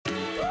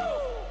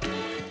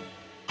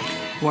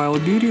While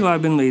Beauty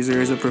Lab and Laser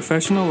is a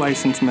professional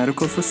licensed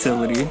medical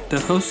facility, the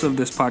hosts of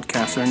this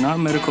podcast are not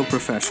medical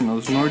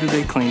professionals, nor do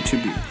they claim to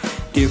be.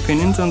 The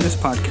opinions on this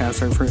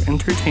podcast are for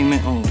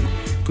entertainment only.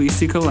 Please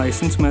seek a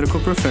licensed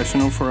medical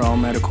professional for all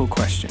medical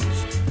questions.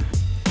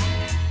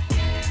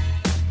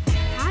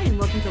 Hi, and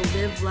welcome to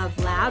Live, Love,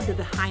 Lab, the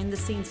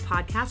behind-the-scenes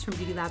podcast from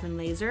Beauty Lab and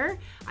Laser.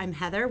 I'm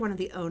Heather, one of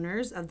the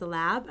owners of the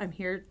lab. I'm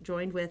here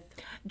joined with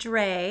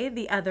Dre,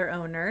 the other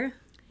owner.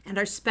 And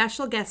our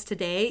special guest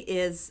today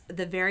is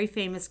the very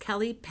famous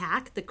Kelly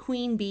Pack, the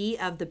queen bee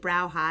of the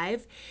Brow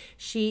Hive.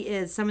 She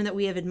is someone that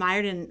we have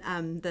admired in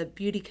the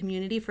beauty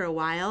community for a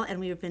while, and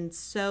we have been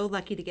so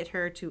lucky to get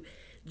her to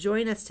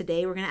join us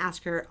today. We're going to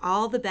ask her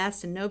all the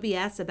best and no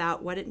BS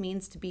about what it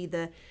means to be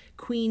the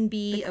queen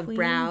bee of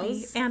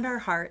brows. And our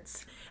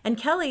hearts. And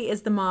Kelly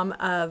is the mom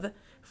of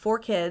 4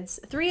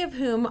 kids, 3 of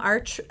whom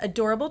are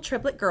adorable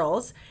triplet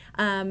girls.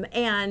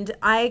 And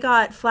I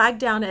got flagged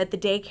down at the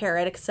daycare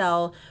at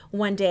Excel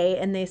one day,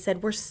 and they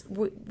said,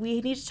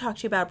 we need to talk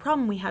to you about a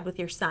problem we had with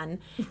your son.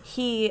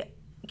 He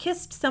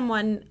kissed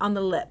someone on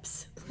the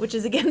lips, which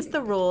is against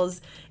the rules,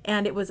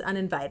 and it was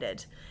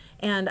uninvited.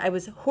 And I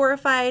was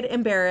horrified,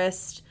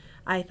 embarrassed.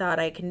 I thought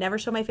I could never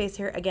show my face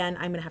here again.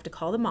 I'm going to have to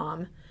call the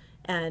mom,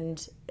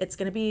 and it's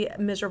going to be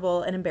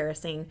miserable and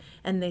embarrassing.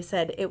 And they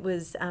said it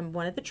was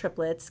one of the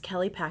triplets.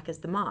 Kelly Pack is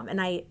the mom. And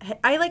I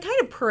like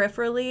kind of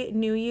peripherally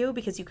knew you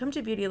because you come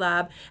to Beauty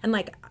Lab and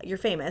like you're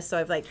famous. So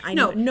I've like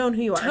known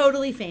who you are.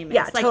 Totally famous.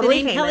 Yeah, like totally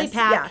the name famous.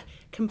 Kelly Pack, Yeah.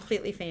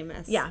 completely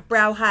famous. Yeah,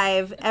 Brow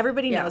Hive.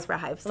 Everybody knows Brow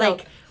Hive. So,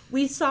 like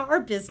we saw our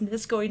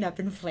business going up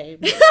in flames.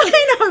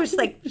 I know. I was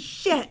like,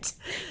 shit.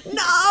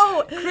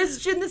 No.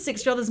 Christian, the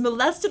 6-year-old, has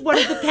molested one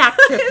of the Pack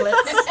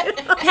triplets.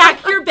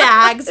 Pack your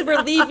bags.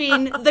 We're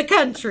leaving the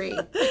country.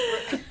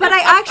 But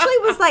I actually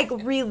was like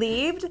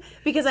relieved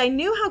because I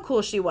knew how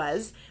cool she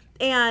was.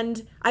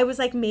 And I was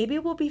like, maybe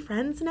we'll be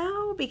friends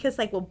now because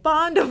like we'll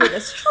bond over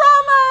this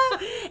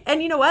trauma.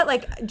 And you know what?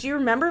 Like, do you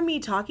remember me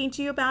talking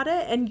to you about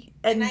it? And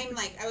I'm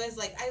like, I was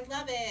like, I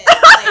love it.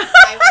 Like,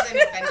 I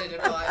wasn't offended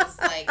at all. I was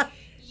like,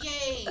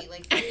 yay.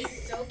 Like,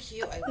 he's so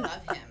cute. I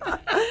love him.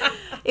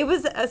 It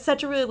was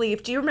such a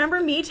relief. Do you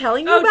remember me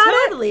telling you about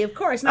it? Totally, of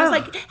course. And I was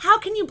like, how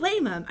can you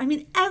blame him? I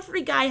mean,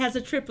 every guy has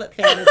a triplet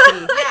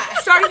fantasy.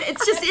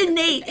 It's just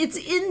innate. It's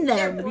in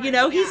them. You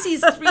know, he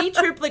sees 3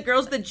 triplet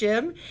girls at the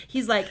gym.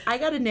 He's like, I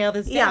got to nail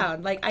this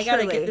down. Like, I got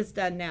to get this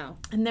done now.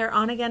 And their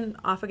on again,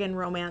 off again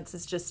romance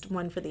is just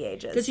one for the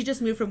ages. Does he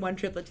just move from one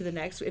triplet to the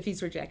next if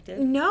he's rejected?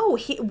 No,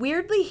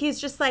 weirdly, he's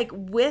just like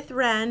with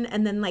Ren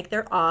and then like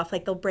they're off.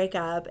 Like they'll break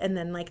up and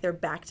then like they're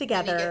back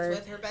together. And he gets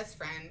with her best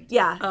friend.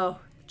 Yeah. Oh.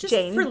 Just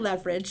Jane. For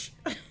leverage.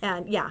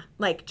 And yeah,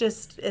 like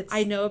just it's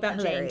I know about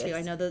hilarious. Jane too.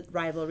 I know the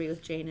rivalry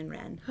with Jane and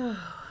Ren.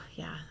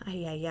 Yeah.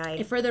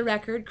 And for the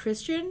record,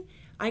 Christian,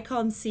 I call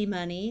him C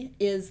Money,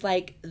 is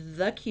like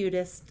the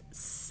cutest,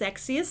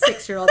 sexiest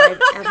 6-year-old I've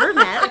ever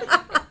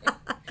met.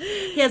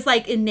 He has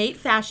like innate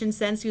fashion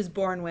sense he was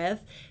born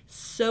with.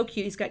 So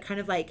cute. He's got kind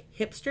of like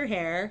hipster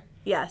hair.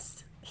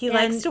 Yes. He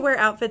likes to wear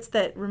outfits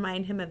that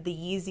remind him of the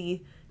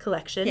Yeezy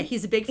collection. Yeah,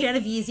 he's a big fan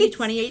of Yeezy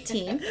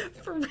 2018.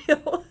 For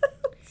real.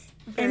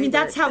 I mean,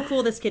 that's how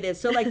cool this kid is.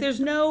 So, like, it was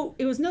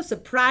no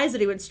surprise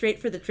that he went straight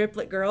for the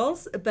triplet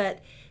girls,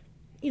 but,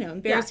 you know,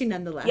 embarrassing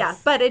nonetheless. Yeah,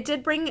 but it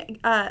did bring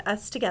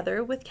us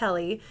together with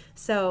Kelly.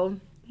 So,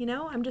 you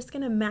know, I'm just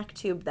going to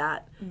MacTube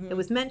that. Mm-hmm. It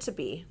was meant to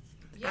be.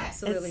 Yeah,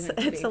 absolutely.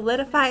 It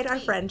solidified our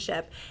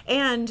friendship.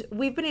 And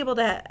we've been able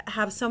to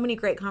have so many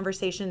great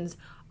conversations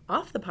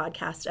off the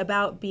podcast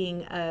about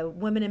being a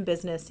woman in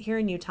business here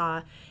in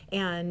Utah.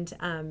 And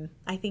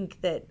I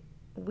think that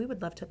we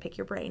would love to pick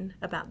your brain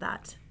about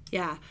that.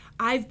 Yeah,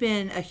 I've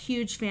been a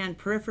huge fan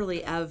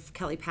peripherally of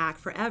Kelly Pack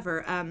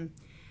forever.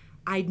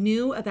 I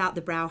knew about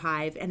the Brow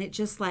Hive, and it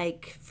just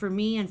like, for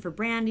me and for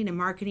branding and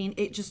marketing,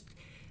 it just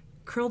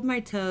curled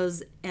my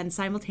toes and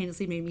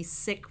simultaneously made me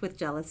sick with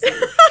jealousy.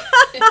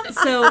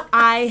 So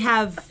I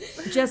have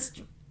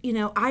just, you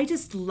know, I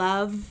just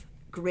love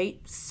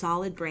great,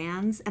 solid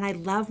brands, and I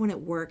love when it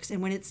works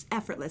and when it's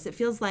effortless. It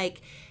feels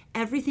like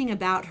everything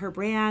about her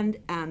brand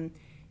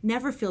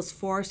never feels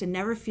forced and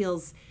never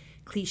feels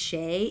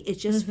cliche. It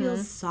just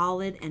feels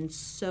solid and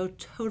so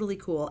totally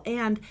cool.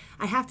 And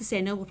I have to say,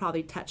 I know we'll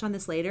probably touch on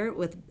this later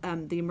with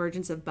the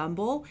emergence of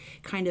Bumble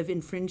kind of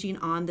infringing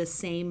on the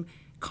same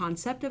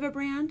concept of a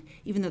brand,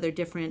 even though they're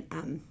different,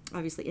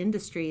 obviously,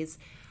 industries.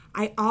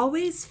 I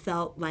always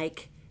felt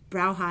like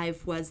Brow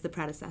Hive was the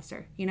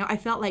predecessor. You know, I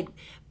felt like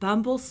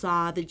Bumble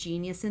saw the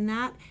genius in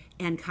that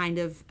and kind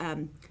of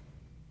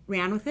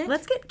ran with it.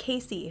 Let's get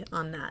Casey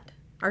on that,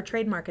 our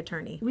trademark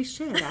attorney. We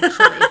should,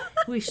 actually.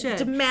 We should.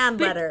 Demand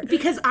letter.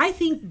 Because I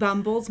think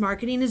Bumble's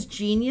marketing is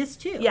genius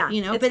too. Yeah,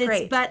 you know, it's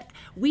great. But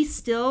we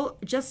still,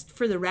 just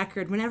for the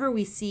record, whenever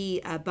we see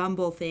a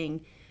Bumble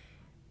thing,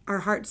 our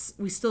hearts,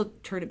 we still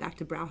turn it back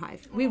to Brow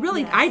Hive. We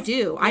really, I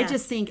do. Yes. I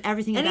just think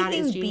everything about it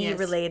is genius. Anything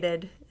bee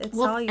related. It's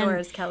all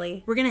yours,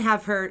 Kelly. We're going to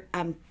have her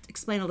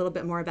explain a little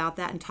bit more about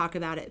that and talk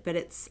about it, but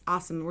it's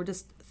awesome. We're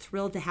just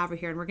thrilled to have her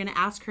here, and we're going to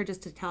ask her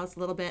just to tell us a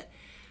little bit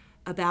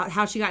about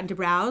how she got into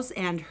brows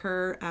and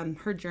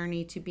her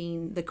journey to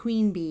being the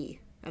queen bee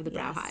of the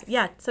Brow Hive.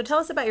 Yeah. So tell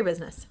us about your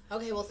business.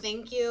 Okay, well,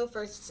 thank you.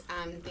 First,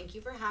 thank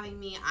you for having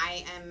me.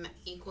 I am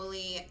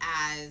equally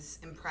as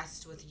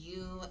impressed with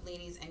you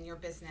ladies and your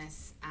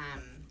business.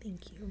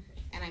 Thank you.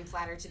 And I'm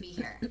flattered to be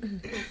here.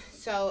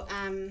 So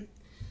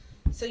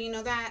you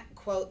know that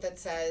quote that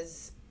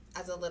says,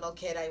 as a little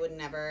kid, I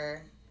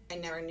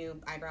never knew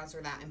eyebrows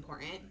were that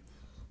important.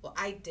 Well,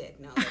 I did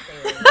know that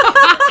they were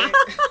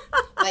important.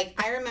 Like,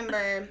 I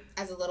remember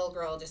as a little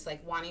girl just,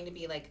 like, wanting to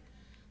be, like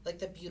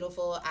the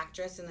beautiful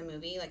actress in the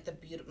movie, like, the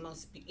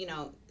most, you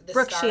know, the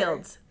Brooke star.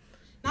 Shields.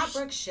 Not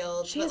Brooke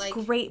Shields, She but, has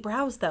like, great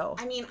brows, though.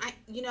 I mean,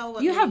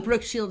 You have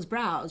Brooke Shields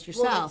brows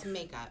yourself. Well, it's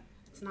makeup.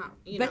 It's not,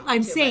 but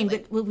I'm saying,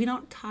 like, but we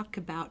don't talk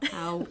about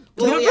how. Well,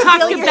 we don't yeah.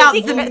 talk Your about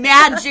secret. the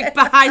magic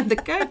behind the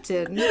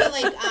curtain. but,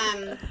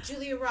 like,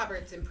 Julia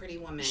Roberts in Pretty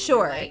Woman.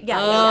 Sure, Like, yeah.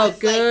 Oh,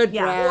 just, good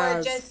like,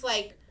 brows. Or just,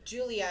 like,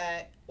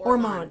 Julia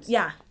Ormond.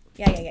 Yeah.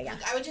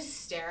 Like, I would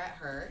just stare at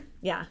her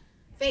Yeah.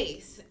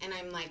 face, and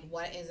I'm like,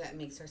 what is it that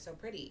makes her so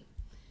pretty?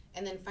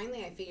 And then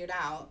finally I figured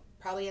out,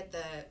 probably at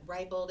the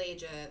ripe old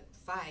age of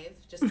 5,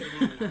 just kidding,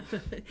 I don't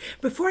know.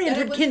 Before I That it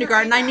entered was her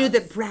kindergarten, I knew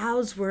eyebrows. that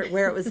brows were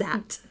where it was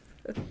at.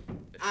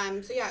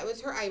 So yeah, it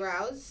was her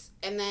eyebrows.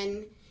 And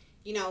then,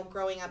 you know,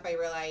 growing up, I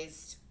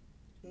realized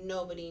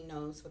nobody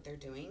knows what they're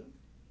doing.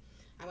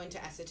 I went to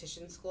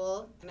esthetician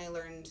school, and I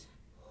learned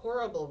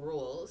horrible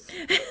rules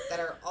that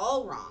are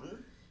all wrong.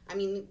 I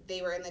mean,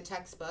 they were in the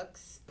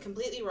textbooks,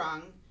 completely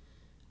wrong.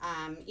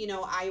 You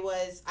know,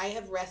 I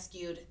have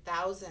rescued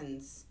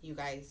thousands, you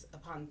guys,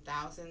 upon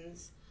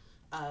thousands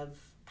of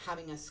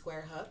having a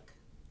square hook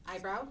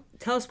eyebrow.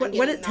 Tell us I'm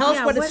getting tell us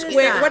Yeah, what a what is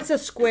square that? what's a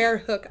square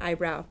hook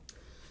eyebrow?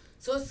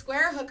 So a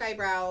square hook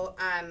eyebrow,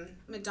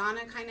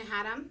 Madonna kind of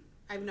had them,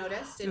 I've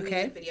noticed, in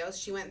Okay. music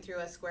videos. She went through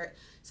a square.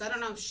 So I don't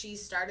know if she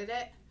started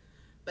it,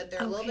 but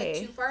they're a little Okay.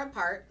 bit too far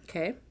apart.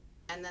 Okay.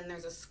 And then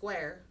there's a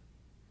square.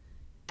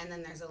 And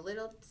then there's a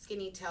little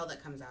skinny tail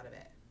that comes out of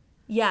it.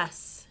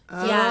 Yes.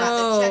 Oh. Got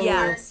the check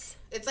mark. Yes.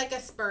 It's like a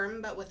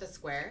sperm, but with a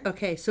square.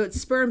 Okay, so it's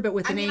sperm, but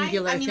with an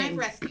angular I've thing.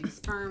 rescued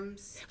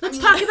sperms. Let's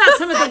talk about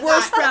some of the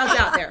worst brows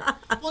out there.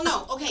 Well,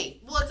 no, okay.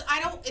 Well,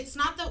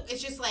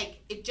 it's just like,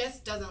 it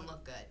just doesn't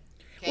look good.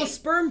 Okay? Well,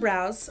 sperm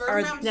brows Sperm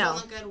are brows no. don't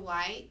look good.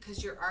 Why?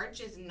 Because your arch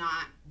is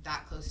not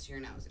that close to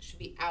your nose. It should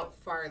be out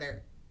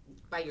farther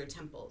by your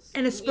temples.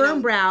 and a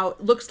sperm brow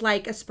looks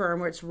like a sperm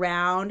where it's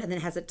round and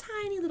then has a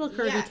tiny little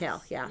curvy Yes,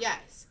 tail. Yeah.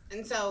 Yes.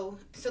 And so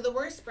the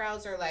worst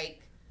brows are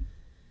like,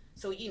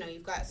 so, you know,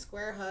 you've got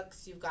square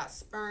hooks, you've got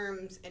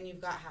sperms, and you've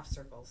got half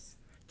circles.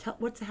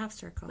 What's a half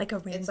circle? Like a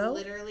It's rainbow?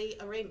 literally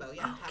a rainbow,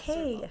 yeah. Half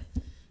Okay. circle.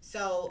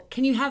 So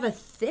Can you have a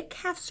thick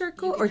half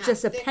circle you can or have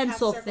just a thick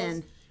pencil half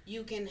circles. thin?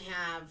 You can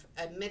have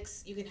a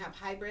mix. You can have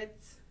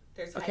hybrids.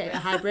 There's Okay, hybrids. a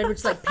hybrid, which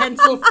is like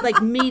pencil,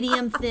 like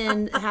medium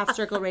thin half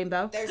circle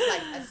rainbow. There's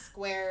like a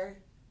square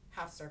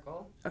half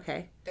circle.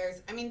 Okay.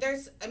 There's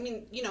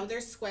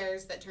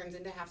squares that turns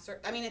into half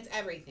circle. I mean, it's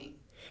everything.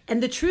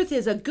 And the truth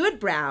is, a good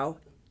brow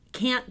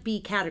can't be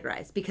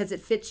categorized because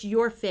it fits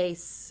your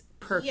face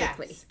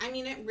perfectly. Yes. I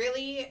mean,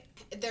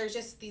 there's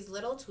just these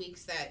little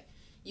tweaks that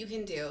you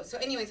can do. So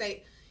anyways,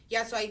 I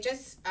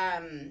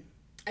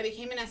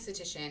became an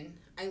esthetician.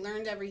 I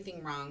learned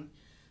everything wrong.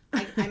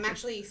 I'm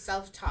actually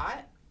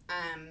self-taught.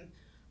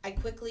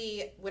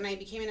 When I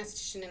became an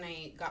esthetician and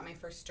I got my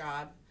first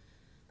job,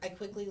 I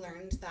quickly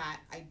learned that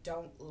I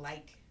don't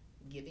like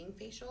giving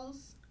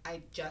facials.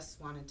 I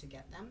just wanted to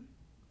get them.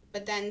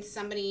 But then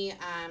somebody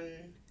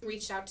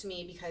reached out to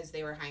me because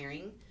they were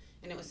hiring,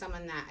 and it was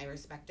someone that I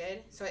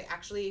respected. So I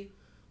actually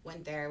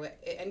went there.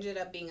 It ended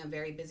up being a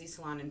very busy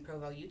salon in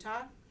Provo,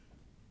 Utah.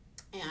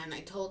 And I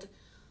told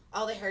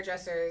all the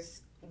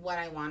hairdressers what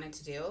I wanted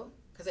to do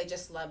because I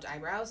just loved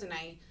eyebrows, and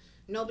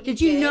nobody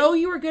Did you know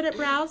you were good at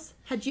brows?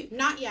 Had you?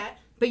 Not yet.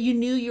 But you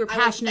knew you were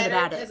passionate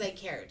about because it. I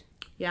cared.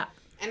 Yeah.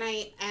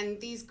 And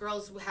these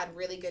girls had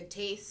really good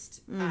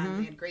taste. Mm-hmm.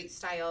 They had great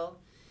style,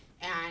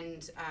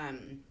 and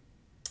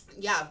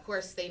yeah, of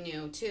course they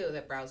knew too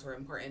that brows were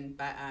important.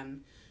 But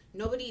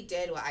nobody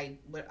did what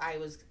I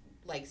was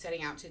like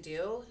setting out to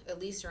do, at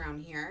least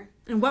around here.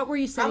 And what were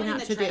you setting Probably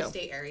in out the to do?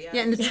 tri-state area.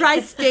 Yeah, in the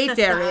tri-state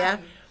area.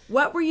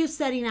 What were you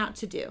setting out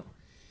to do?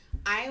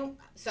 I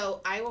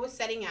was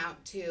setting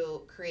out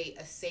to create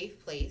a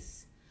safe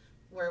place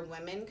where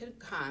women could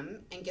come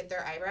and get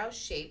their eyebrows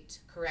shaped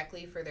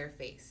correctly for their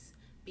face,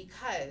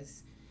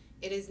 because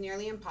it is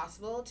nearly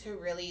impossible to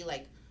really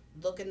like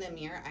look in the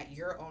mirror at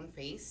your own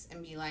face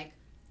and be like,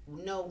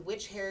 know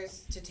which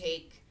hairs to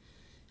take.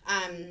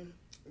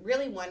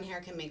 Really, one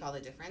hair can make all the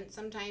difference.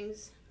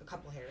 Sometimes a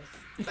couple hairs.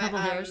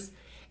 Hairs.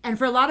 And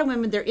for a lot of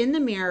women, they're in the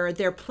mirror,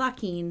 they're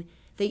plucking,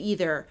 they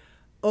either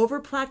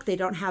overpluck, they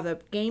don't have a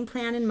game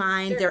plan in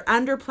mind, they're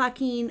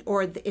underplucking,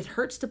 or it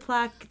hurts to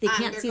pluck, they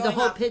can't they're see the going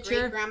whole off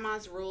picture. Great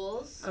grandma's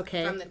rules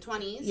Okay. from the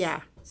 20s. Yeah.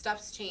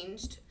 Stuff's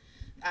changed.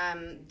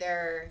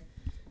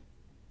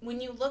 When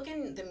you look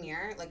in the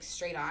mirror, like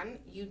straight on,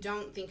 you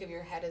don't think of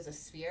your head as a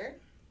sphere,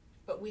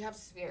 but we have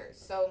spheres.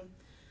 So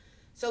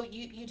So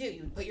you do.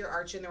 You put your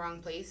arch in the wrong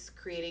place,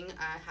 creating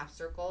a half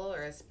circle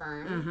or a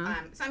sperm.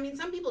 So, I mean,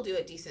 some people do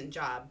a decent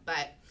job,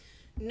 but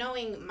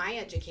knowing my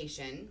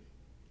education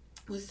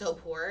was so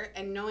poor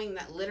and knowing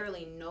that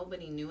literally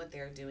nobody knew what they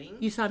were doing.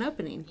 You saw an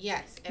opening.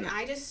 Yes. And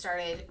I just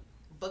started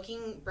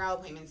booking brow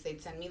appointments.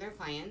 They'd send me their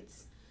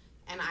clients,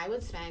 and I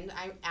would spend,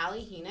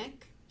 Allie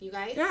Henick, you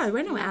guys? Yeah,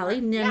 I know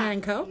Allie, Nana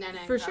and Co. Nana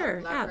and for Co.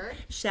 sure. Love Yeah. her.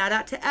 Shout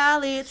out to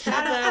Allie. It's Shout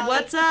out, Heather. Allie.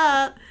 What's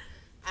up?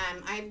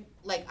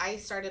 I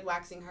started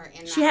waxing her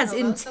in. She that has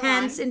Provo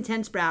salon.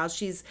 intense brows.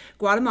 She's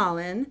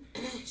Guatemalan.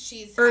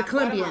 She's Or half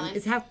Colombian. Guatemalan.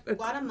 It's half-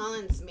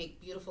 Guatemalans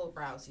make beautiful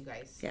brows, you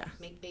guys. Yeah.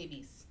 Make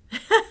babies.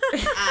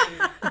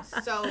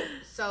 So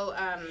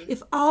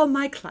If all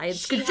my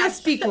clients could just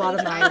speak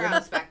Guatemalan.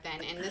 eyebrows back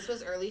then, and this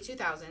was early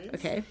 2000s.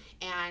 Okay.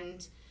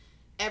 And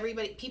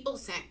people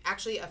sent,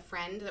 actually a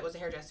friend that was a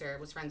hairdresser,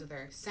 was friends with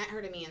her, sent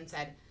her to me and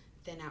said,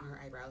 thin out her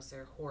eyebrows,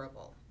 they're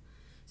horrible.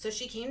 So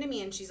she came to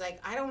me and she's like,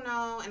 I don't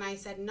know. And I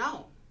said,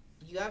 no,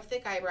 you have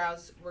thick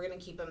eyebrows. We're going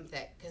to keep them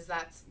thick because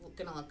that's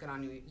going to look good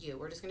on you.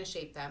 We're just going to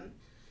shape them.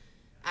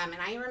 And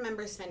I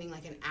remember spending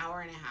like an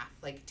hour and a half,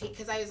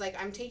 because I was like,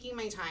 I'm taking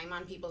my time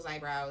on people's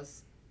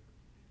eyebrows.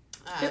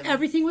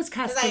 Everything was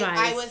Because customized.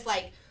 I was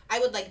like, I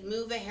would like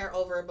move a hair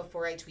over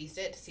before I tweezed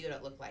it to see what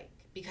it looked like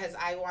because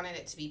I wanted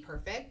it to be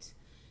perfect.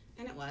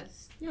 And it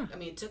was. Yeah. I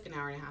mean, it took an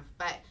hour and a half.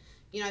 But,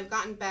 I've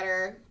gotten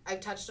better. I've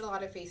touched a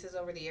lot of faces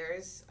over the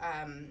years.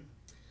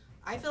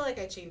 I feel like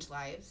I changed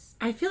lives.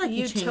 I feel like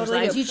you change totally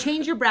lives. do. You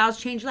change your brows,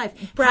 change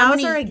life.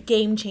 Brows are a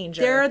game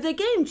changer. They're the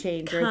game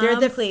changer. They're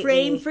the Completely.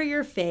 frame for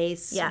your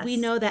face. Yes. We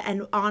know that.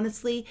 And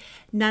honestly,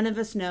 none of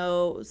us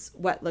knows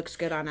what looks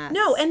good on us.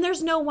 No, and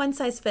there's no one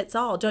size fits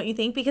all, don't you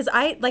think? Because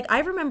I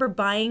remember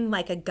buying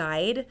like a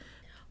guide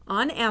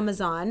on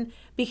Amazon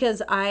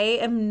because I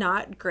am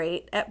not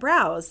great at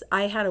brows.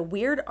 I had a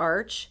weird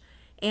arch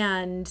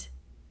and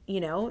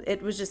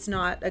it was just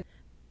not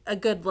a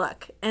good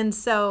look. And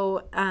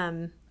so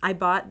I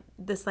bought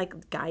this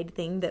like guide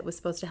thing that was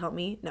supposed to help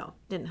me. No,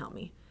 didn't help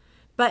me.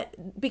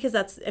 But because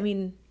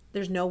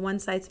there's no one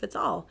size fits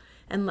all.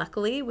 And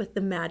luckily with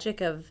the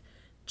magic of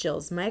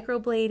Jill's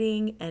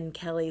microblading and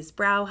Kelly's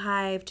brow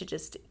hive to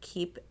just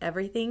keep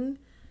everything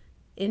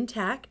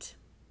intact,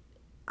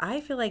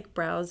 I feel like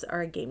brows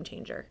are a game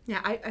changer.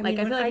 Yeah, I Like, mean,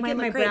 I when feel like I mine get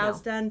my look great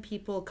brows now. done,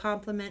 people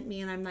compliment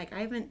me, and I'm like,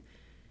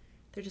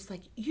 they're just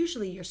like,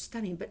 usually you're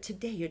stunning, but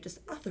today you're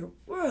just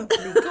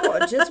otherworldly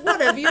gorgeous.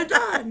 What have you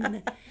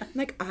done? I'm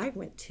like, I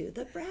went to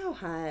the Brow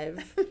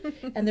Hive.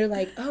 And they're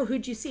like, oh,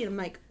 who'd you see? And I'm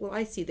like, well,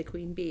 I see the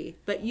Queen Bee,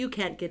 but you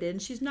can't get in.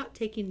 She's not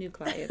taking new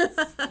clients.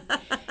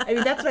 I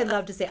mean, that's what I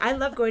love to say. I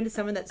love going to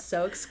someone that's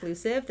so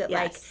exclusive that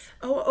Yes.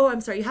 I'm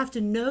sorry, you have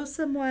to know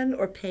someone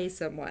or pay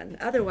someone.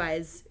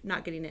 Otherwise,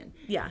 not getting in.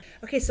 Yeah.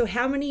 Okay, so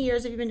how many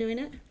years have you been doing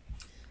it?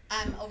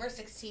 Over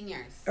 16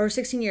 years. Or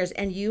 16 years,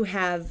 and you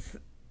have,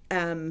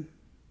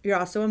 you're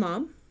also a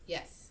mom.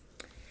 Yes.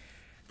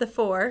 The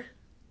four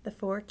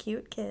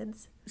cute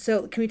kids.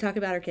 So can we talk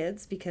about our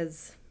kids?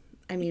 Because,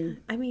 can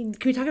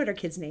we talk about our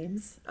kids'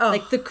 names? Oh.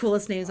 Like the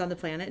coolest names on the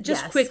planet.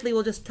 Just Yes. quickly,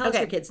 we'll just tell us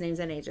Okay. your kids' names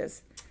and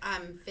ages.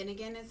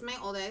 Finnegan is my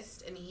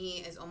oldest, and he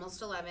is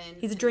almost 11.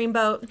 He's a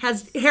dreamboat.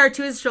 Has hair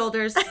to his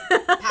shoulders,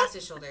 past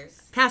his shoulders.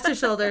 past his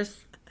shoulders.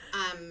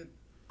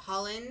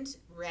 Holland,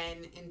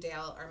 Ren, and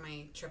Dale are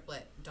my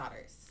triplet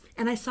daughters.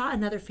 And I saw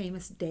another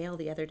famous Dale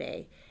the other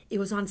day. It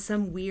was on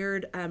some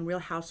weird Real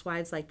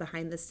Housewives, like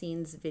behind the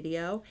scenes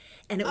video.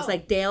 And it was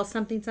like Dale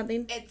something.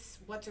 It's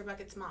What's Her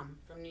Bucket's mom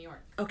from New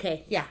York.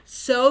 Okay, yeah.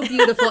 So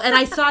beautiful. And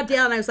I saw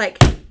Dale and I was like,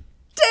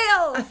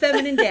 Dale! a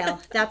feminine Dale.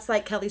 That's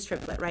like Kelly's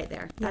triplet right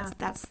there.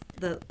 That's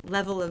the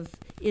level of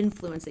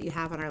influence that you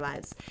have on our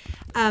lives.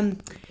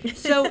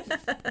 So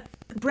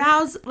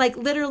brows, like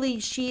literally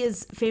she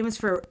is famous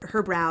for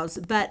her brows,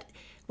 but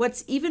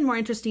what's even more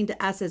interesting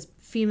to us as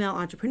female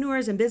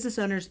entrepreneurs and business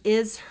owners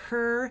is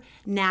her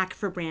knack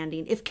for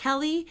branding. If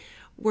Kelly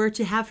were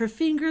to have her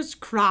fingers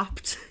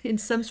cropped in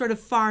some sort of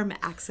farm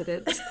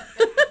accident,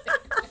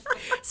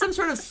 some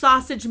sort of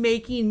sausage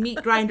making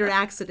meat grinder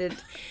accident,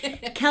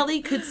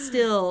 Kelly could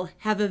still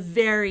have a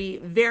very,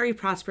 very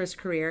prosperous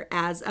career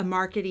as a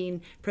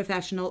marketing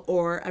professional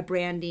or a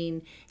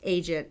branding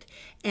agent.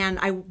 And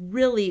I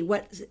really,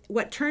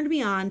 what turned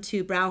me on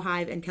to Brow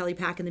Hive and Kelly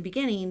Pack in the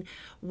beginning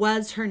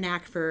was her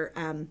knack for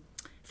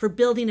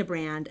building a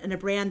brand, and a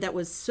brand that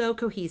was so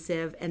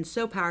cohesive and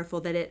so powerful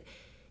that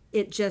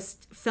it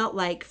just felt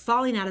like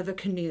falling out of a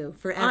canoe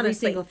for every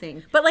Honestly. single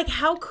thing. But like,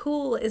 how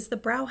cool is the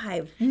Brow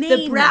Hive name?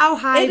 The Brow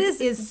Hive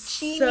It is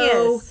genius.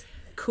 so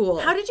cool.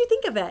 How did you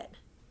think of it?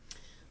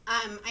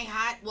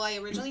 I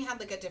originally had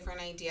like a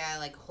different idea,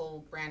 like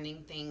whole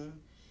branding thing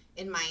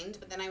in mind,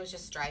 but then I was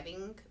just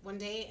driving one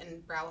day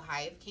and Brow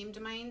Hive came to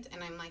mind,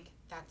 and I'm like,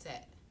 that's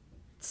it.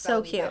 So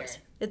That'll be cute. better.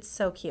 It's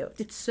so cute.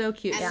 It's so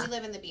cute. And we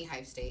live in the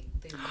Beehive State.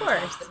 Of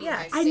course,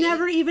 yes. I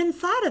never even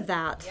thought of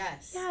that.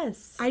 Yes.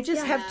 Yes. I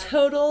just Yeah. have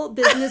total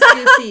business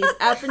juices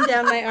up and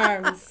down my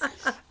arms.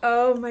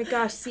 Oh my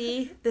gosh,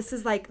 see? This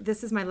is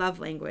my love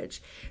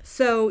language.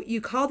 So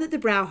you called it the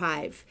Brow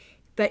Hive,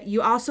 but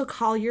you also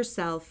call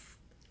yourself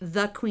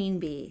the Queen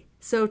Bee.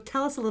 So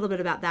tell us a little bit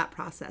about that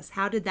process.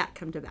 How did that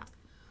come about?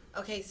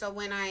 Okay, so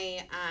when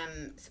I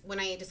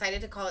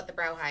decided to call it the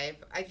Brow Hive,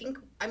 I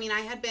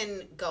had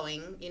been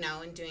going,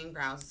 and doing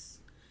brows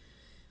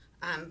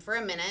for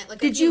a minute, like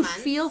Did a few you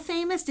months. feel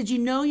famous? Did you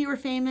know you were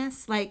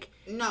famous? Like,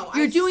 No,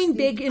 you're doing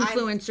big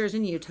influencers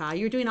in Utah.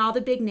 You're doing all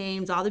the big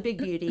names, all the big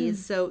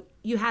beauties. So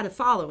you had a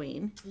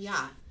following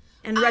Yeah.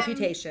 and a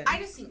reputation. I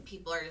just think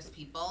people are just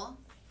people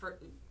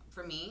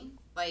for me.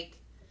 Like,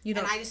 You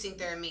don't- and I just think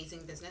they're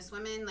amazing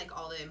businesswomen. Like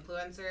all the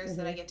influencers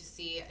that I get to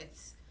see,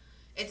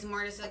 it's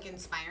more just like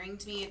inspiring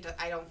to me.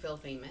 I don't feel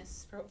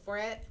famous for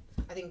it.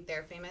 I think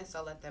they're famous.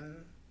 I'll let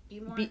them be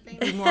more famous.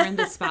 Be more in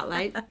the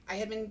spotlight. I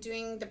had been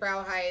doing the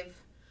Brow Hive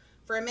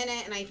for a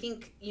minute, and I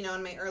think, in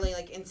my early,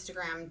 like,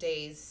 Instagram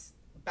days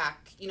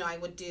back, I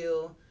would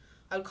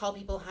call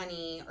people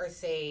honey or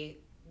say,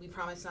 we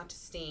promise not to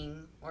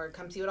sting, or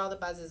come see what all the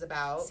buzz is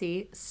about.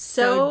 See?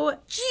 So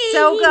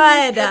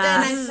good. But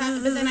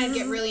then I'd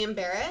get really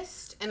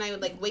embarrassed, and I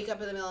would, like, wake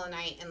up in the middle of the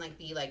night and, like,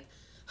 be, like,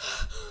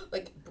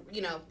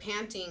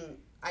 panting,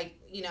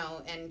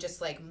 and just,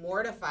 like,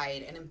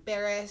 mortified and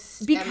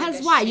embarrassed. Because and,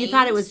 like, why? You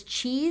thought it ashamed. was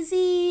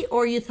cheesy,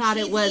 or you thought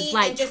it was Cheesy,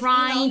 like and just,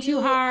 trying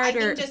too hard? I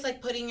or think just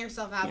like putting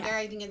yourself out there,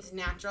 I think it's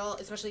natural,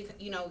 especially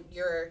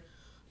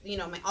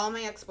all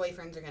my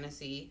ex-boyfriends are gonna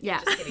see.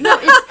 Yeah. Just kidding. No,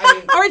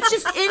 or it's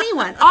just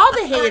anyone. All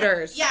the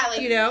haters. Yeah, like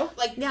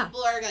like Yeah.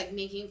 people are like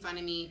making fun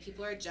of me,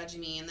 people are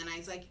judging me, and then I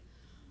was like,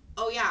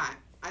 oh yeah,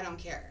 I don't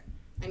care.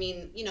 I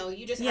mean,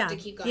 you just have to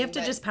keep going. You have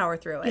to just power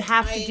through it. You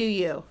have to do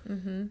you.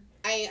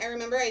 I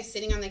remember I was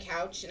sitting on the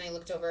couch and I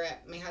looked over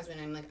at my husband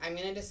and I'm like, I'm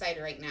going to decide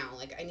right now.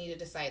 Like, I need to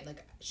decide,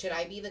 like, should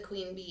I be the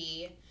queen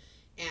bee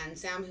and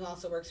Sam, who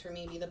also works for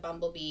me, be the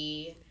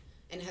bumblebee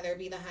and Heather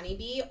be the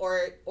honeybee?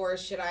 Or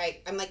should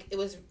I'm like,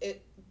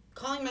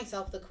 calling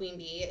myself the queen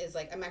bee is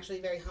like, I'm actually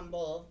very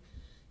humble.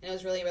 And it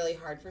was really, really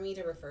hard for me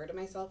to refer to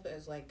myself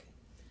as like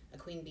a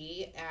queen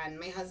bee. And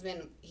my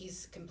husband,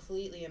 he's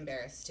completely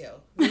embarrassed too.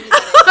 Maybe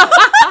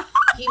that is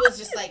he was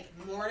just like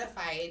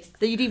mortified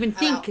That you'd even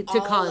think about to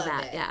call all it of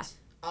that. Yeah.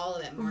 all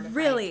of it, mortified.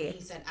 Really? And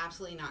he said,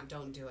 absolutely not,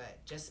 don't do it.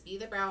 Just be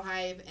the Brow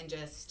Hive and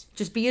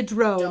Just be a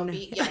drone. don't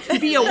be,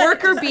 just Be a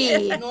worker just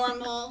bee. a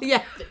normal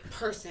Yeah.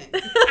 person.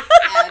 And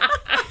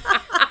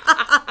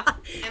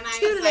I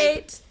Too was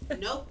late. like,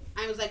 nope.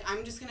 I was like,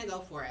 I'm just going to go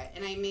for it.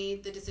 And I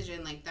made the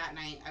decision, like, that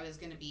night I was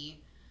going to be,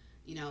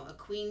 a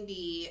queen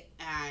bee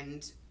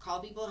and call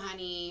people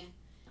honey.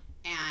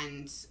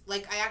 And,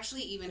 like, I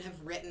actually even have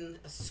written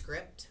a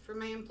script for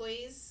my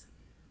employees.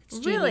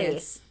 It's Really?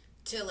 genius.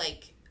 To,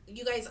 like,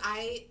 you guys,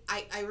 I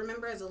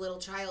remember as a little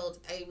child,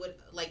 I would,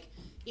 like,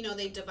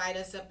 they divide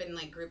us up in,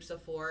 like, groups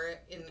of 4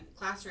 in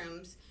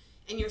classrooms,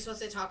 and you're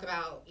supposed to talk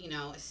about,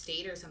 a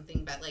state or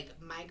something, but, like,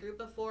 my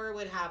group of 4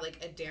 would have, like,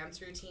 a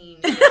dance routine,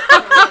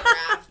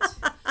 choreographed.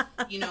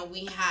 We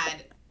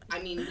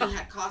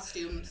had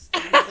costumes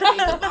and we had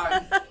makeup on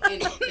in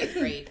 5th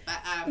grade, but,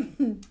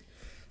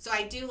 so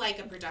I do like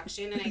a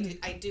production, and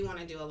I do want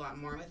to do a lot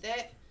more with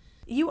it.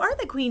 You are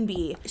the queen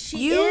bee.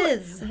 She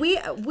is.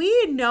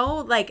 We know,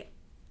 like,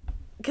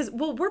 because,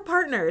 we're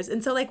partners.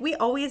 And so, like, we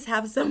always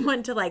have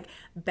someone to, like,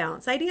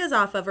 bounce ideas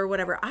off of or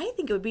whatever. I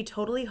think it would be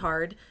totally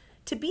hard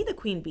to be the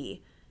queen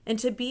bee and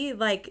to be,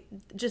 like,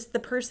 just the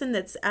person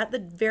that's at the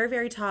very,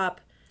 very top.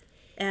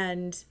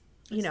 And,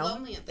 It's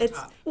lonely at the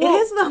top. It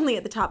is lonely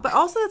at the top, but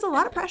also it's a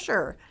lot of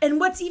pressure. And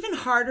what's even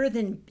harder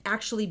than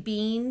actually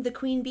being the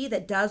queen bee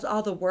that does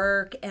all the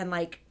work and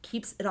like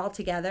keeps it all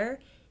together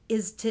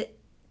is to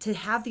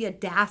have the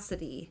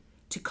audacity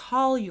to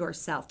call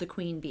yourself the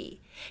queen bee.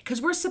 Because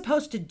we're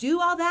supposed to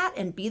do all that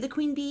and be the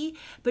queen bee,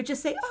 but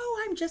just say,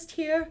 oh, I'm just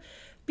here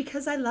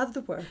because I love the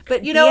work.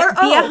 But be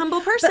a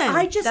humble person.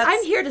 But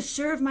I'm here to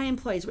serve my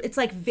employees. It's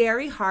like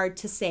very hard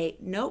to say,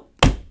 nope,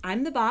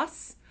 I'm the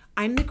boss.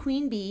 I'm the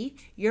queen bee.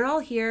 You're all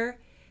here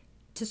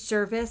to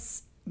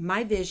service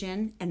my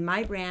vision and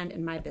my brand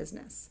and my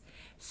business.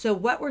 So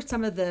what were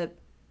some of the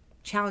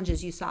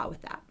challenges you saw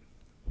with that?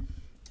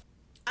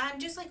 I'm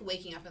just like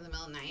waking up in the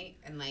middle of the night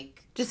and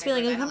like Just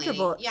feeling hyperventilating.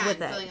 uncomfortable Yeah,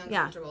 with I'm it. feeling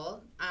Yeah.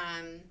 uncomfortable.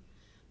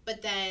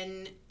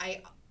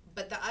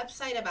 But the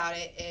upside about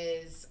it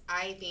is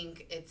I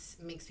think it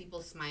makes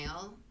people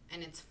smile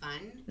and it's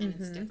fun and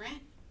it's different.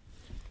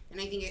 And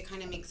I think it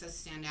kind of makes us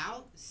stand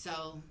out.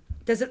 So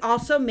Does it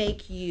also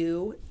make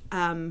you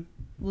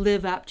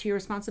live up to your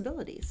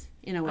responsibilities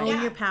in a way?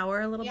 Own your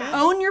power a little Yeah. bit.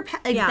 Own your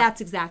power. Yeah.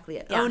 That's exactly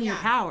it. Own your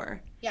Yeah.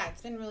 power. yeah,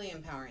 it's been really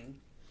empowering.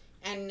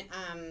 And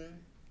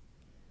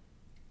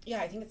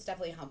I think it's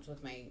definitely helped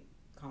with my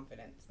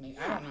confidence. Maybe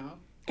I don't know.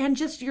 And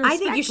just your I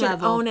think you should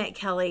level. own it,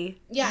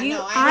 Kelly. Yeah, You-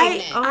 no, I own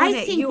it. own I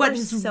it. think You what are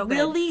has so good.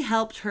 really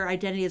helped her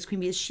identity as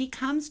queen bee is she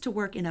comes to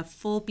work in a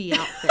full bee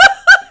outfit.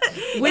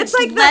 It's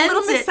like that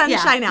Little Miss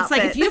Sunshine It's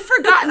like outfit. if you've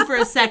forgotten for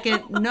a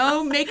second,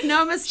 make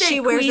no mistake. She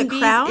wears queen a bee's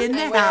crown? in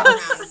I the wear a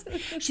house.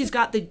 She's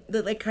got the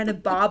like kind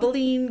of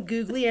bobbling,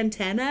 googly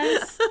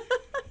antennas.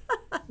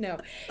 No,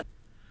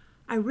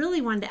 I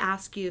really wanted to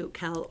ask you,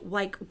 Kel,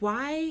 like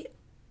why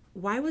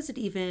was it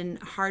even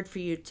hard for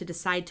you to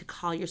decide to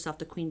call yourself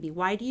the queen bee?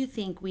 Why do you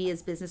think we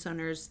as business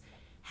owners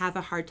have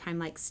a hard time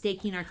like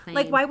staking our claim.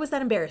 Like, why was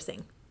that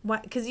embarrassing? Why?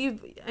 Because you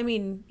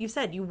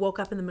said you woke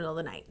up in the middle of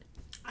the night.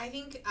 I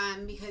think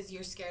because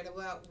you're scared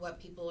about what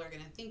people are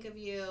going to think of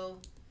you,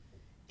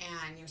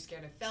 and you're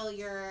scared of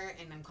failure,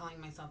 and I'm calling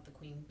myself the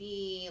queen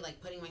bee,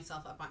 like putting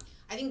myself up on...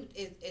 I think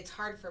it's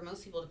hard for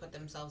most people to put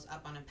themselves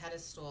up on a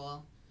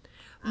pedestal.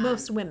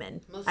 Most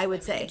women, I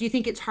would say. Do you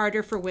think it's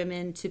harder for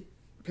women to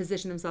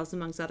position themselves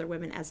amongst other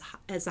women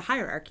as a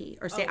hierarchy,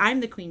 or say, I'm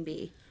the queen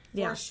bee?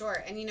 For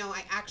sure. And,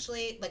 I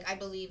actually, I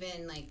believe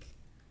in,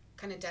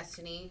 kind of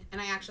destiny. And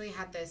I actually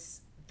had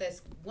this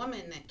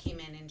woman that came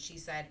in, and she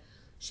said...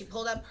 She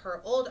pulled up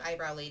her old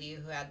eyebrow lady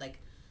who had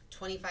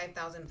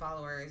 25,000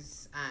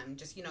 followers,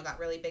 got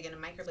really big into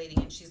microblading.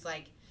 And she's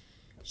like,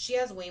 she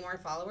has way more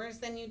followers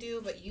than you do,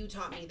 but you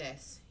taught me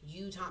this.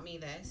 You taught me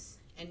this.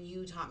 And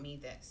you taught me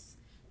this.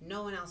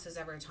 No one else has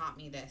ever taught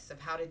me this, of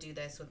how to do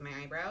this with my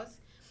eyebrows.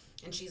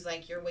 And she's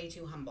like, you're way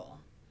too humble.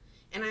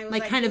 And I was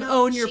like, kind of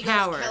own your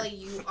power. Goes, Kelly,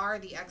 you are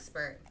the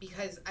expert.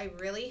 Because I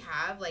really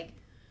have,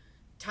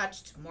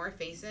 touched more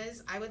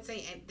faces, I would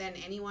say, than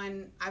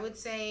anyone. I would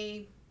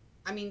say...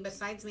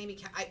 besides maybe...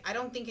 I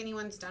don't think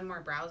anyone's done more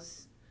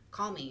brows.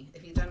 Call me.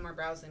 If you've done more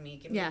brows than me,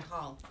 give me a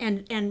call.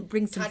 And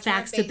bring some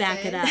facts to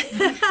back it up.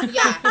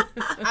 Yeah.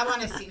 I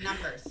want to see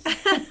numbers.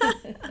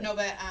 No,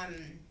 but...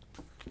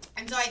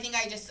 And so I think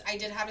I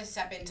did have to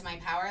step into my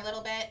power a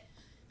little bit,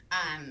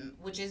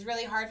 which is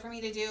really hard for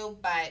me to do.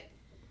 But,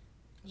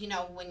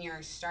 when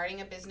you're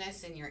starting a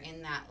business and you're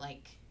in that,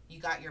 you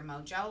got your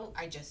mojo,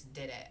 I just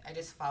did it. I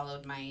just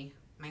followed my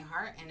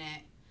heart, and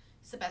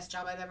it's the best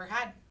job I've ever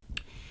had.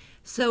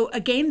 So a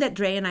game that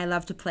Dre and I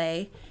love to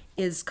play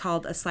is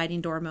called a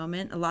sliding door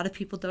moment. A lot of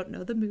people don't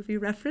know the movie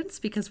reference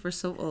because we're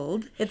so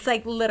old. It's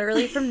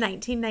literally from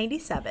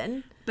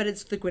 1997. But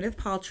it's the Gwyneth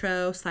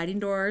Paltrow sliding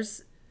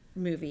doors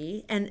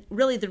movie. And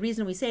really the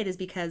reason we say it is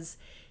because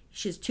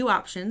she has two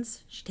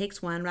options. She takes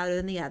one rather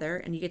than the other,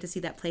 and you get to see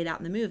that played out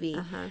in the movie.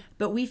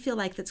 But we feel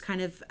like that's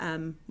kind of,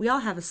 we all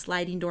have a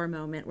sliding door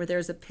moment where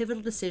there's a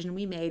pivotal decision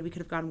we made. We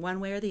could have gone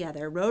one way or the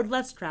other, road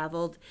less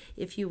traveled,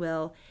 if you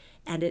will,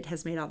 and it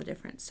has made all the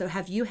difference. So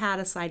have you had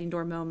a sliding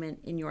door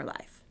moment in your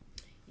life?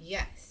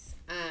 Yes.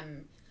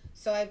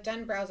 So I've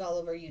done brows all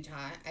over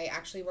Utah. I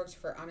actually worked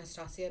for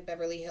Anastasia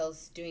Beverly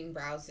Hills doing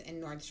brows in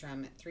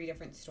Nordstrom at 3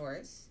 different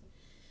stores.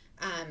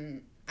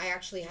 I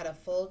actually had a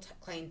full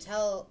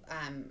clientele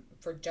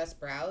for just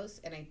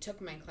brows, and I took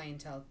my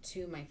clientele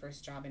to my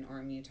first job in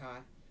Orem,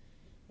 Utah,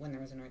 when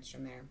there was a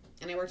Nordstrom there.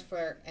 And I worked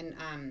for,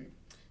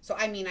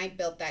 I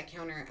built that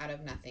counter out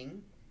of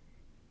nothing.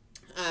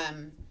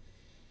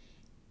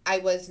 I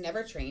was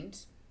never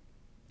trained,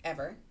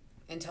 ever,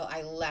 until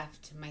I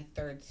left my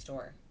 3rd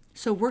store.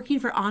 So working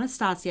for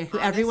Anastasia, who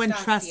everyone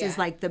trusts is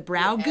the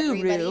brow guru.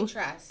 Everybody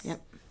trusts.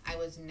 Yep. I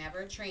was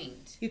never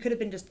trained. You could have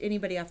been just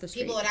anybody off the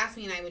street. People would ask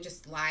me, and I would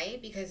just lie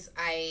because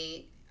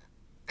I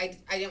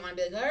didn't want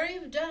to be like, oh,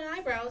 you've done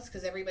eyebrows,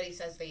 because everybody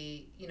says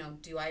they,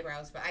 do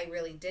eyebrows, but I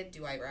really did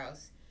do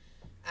eyebrows.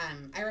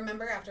 I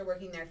remember after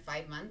working there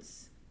 5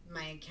 months,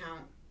 my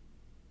account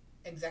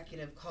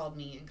executive called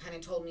me and kind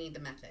of told me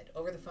the method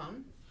over the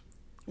phone.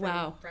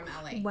 From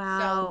LA.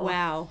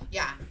 Wow.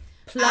 Yeah.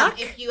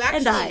 Pluck if you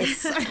actually, and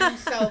ice.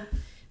 So,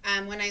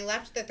 when I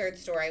left the 3rd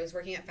store, I was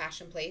working at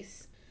Fashion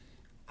Place.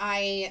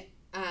 I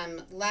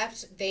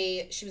left.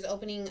 She was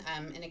opening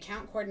an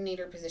account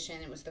coordinator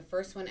position. It was the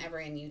first one ever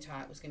in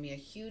Utah. It was going to be a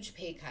huge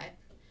pay cut.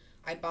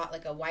 I bought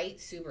a white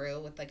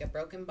Subaru with a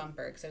broken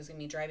bumper because I was going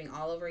to be driving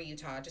all over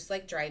Utah, just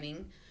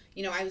driving.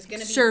 I was going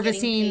to be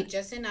servicing, getting paid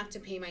just enough to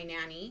pay my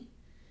nanny.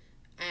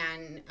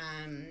 And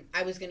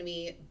I was going to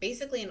be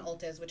basically in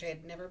Ulta's, which I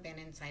had never been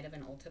inside of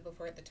an Ulta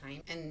before at the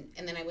time. And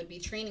then I would be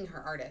training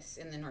her artists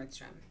in the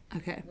Nordstrom.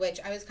 Okay. Which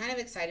I was kind of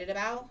excited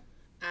about.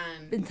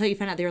 Until you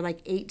found out they were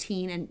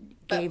 18 and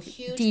gave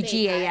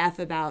DGAF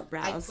about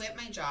brows. I quit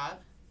my job.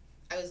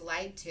 I was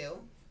lied to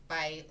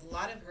by a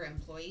lot of her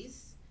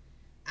employees.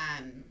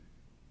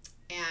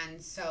 And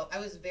so I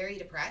was very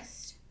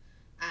depressed.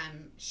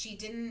 She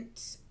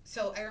didn't...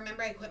 So I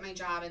remember I quit my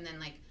job, and then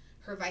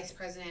her vice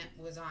president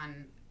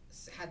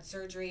had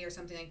surgery or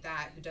something like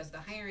that, who does the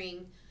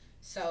hiring.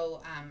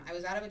 So I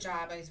was out of a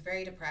job. I was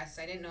very depressed.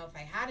 I didn't know if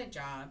I had a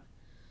job.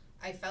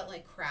 I felt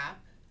like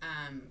crap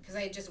because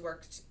I had just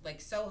worked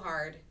so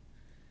hard.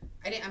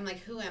 I'm like,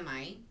 who am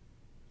I?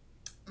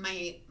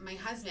 My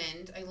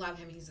husband, I love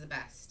him. He's the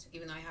best,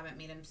 even though I haven't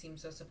made him seem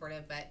so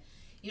supportive. But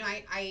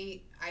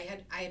I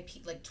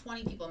had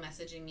 20 people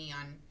messaging me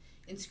on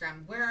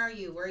Instagram. Where are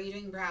you? Where are you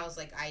doing brows?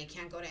 I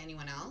can't go to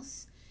anyone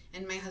else.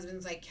 And my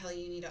husband's like,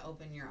 Kelly, you need to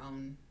open your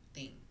own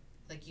thing.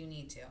 You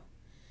need to.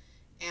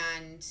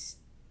 And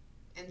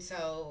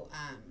so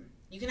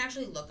you can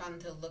actually look on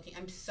to looking.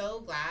 I'm so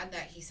glad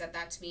that he said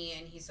that to me,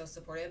 and he's so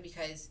supportive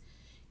because,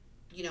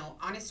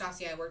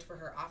 Anastasia, I worked for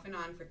her off and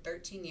on for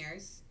 13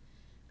 years.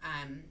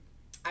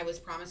 I was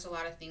promised a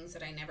lot of things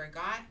that I never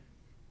got.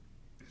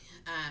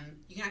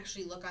 You can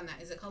actually look on that.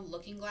 Is it called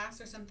Looking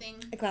Glass or something?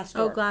 Glassdoor.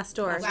 Oh,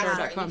 Glassdoor.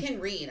 Glassdoor. You can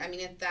read.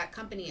 If that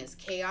company is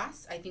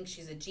chaos, I think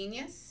she's a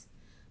genius.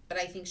 But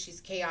I think she's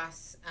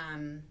chaos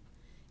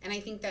And I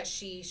think that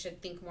she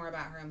should think more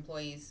about her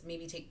employees,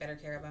 maybe take better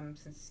care of them,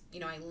 since, you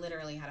know, I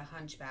literally had a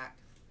hunchback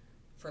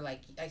for,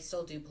 like, I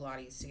still do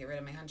Pilates to get rid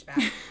of my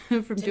hunchback.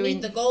 From to doing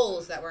meet the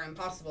goals that were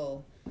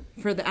impossible.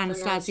 for the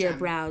Anastasia Nordstrom.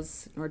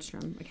 Brows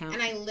Nordstrom account.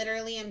 And I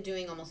literally am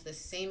doing almost the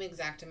same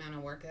exact amount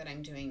of work that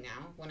I'm doing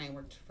now when I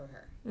worked for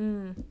her.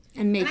 And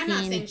And making I'm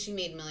not saying she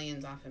made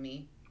millions off of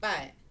me,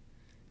 but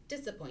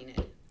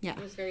disappointed. Yeah.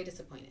 I was very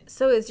disappointed.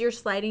 So is your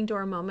sliding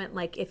door moment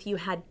like if you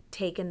had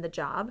taken the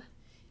job?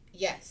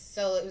 Yes.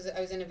 So I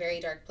was in a very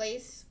dark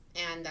place,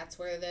 and that's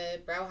where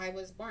the Brow Hive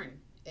was born.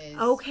 Is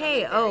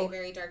Okay, from a very, oh,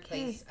 very dark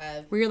place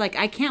of where you're like,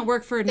 I can't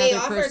work for they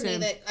another offered person. me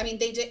that. I mean,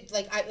 they did,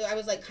 like, I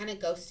was like kind of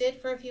ghosted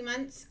for a few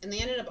months, and they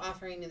ended up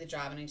offering me the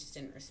job, and I just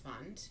didn't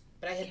respond.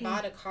 But I had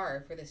bought a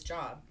car for this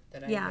job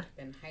that I had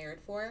been hired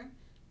for,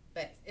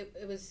 but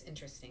it was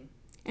interesting.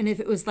 And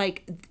if it was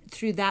like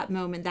through that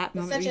moment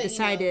where you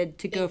decided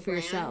to go big for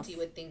brand, yourself. you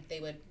would think they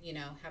would, you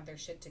know, have their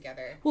shit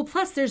together. Well,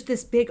 plus there's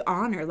this big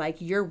honor,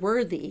 like you're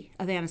worthy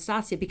of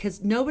Anastasia,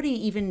 because nobody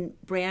even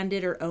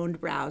branded or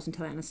owned brows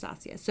until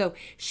Anastasia. So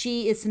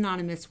she is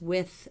synonymous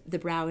with the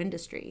brow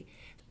industry.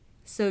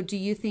 So do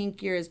you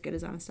think you're as good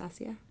as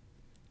Anastasia?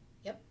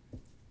 Yep,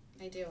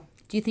 I do.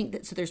 Do you think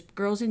that, so there's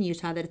girls in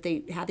Utah that if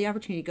they had the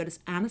opportunity to go to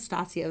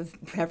Anastasia of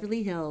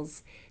Beverly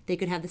Hills, they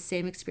could have the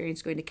same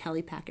experience going to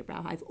Kelly Packett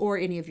Brow Hive or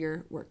any of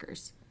your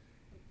workers,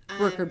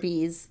 worker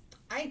bees?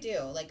 I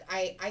do. Like,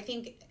 I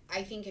think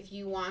if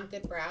you want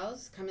good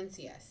brows, come and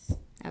see us.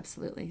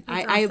 Absolutely.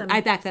 awesome. I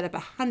back that up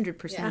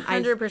 100%. Yeah,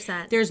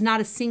 100%. There's not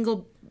a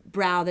single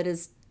brow that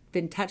has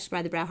been touched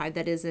by the Brow Hive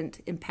that isn't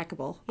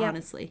impeccable,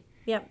 honestly.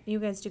 Yep, you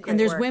guys do great And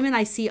there's work. women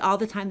I see all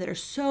the time that are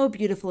so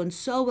beautiful and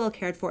so well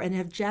cared for and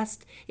have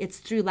just, it's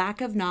through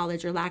lack of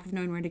knowledge or lack of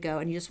knowing where to go.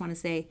 And you just want to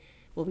say,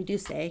 well, we do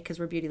say, because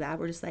we're Beauty Lab,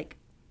 we're just like,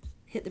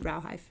 hit the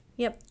Brow Hive.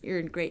 Yep.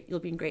 You'll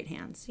be in great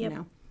hands, you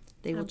know.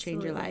 They will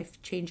change your Absolutely.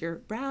 life. Change your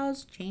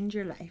brows, change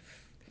your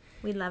life.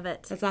 We love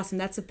it. That's awesome.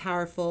 That's a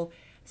powerful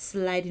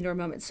sliding door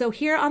moment. So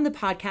here on the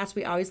podcast,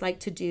 we always like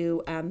to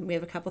do, we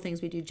have a couple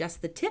things. We do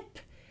Just the Tip,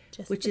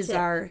 which is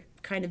our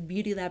kind of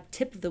Beauty Lab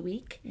tip of the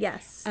week.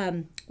 Yes.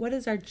 What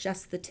is our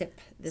Just the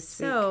Tip this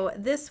week? So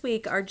this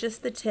week, our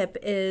Just the Tip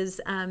is,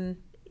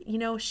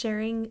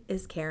 sharing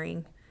is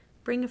caring.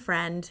 Bring a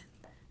friend.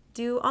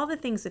 Do all the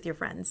things with your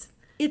friends.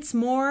 It's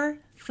more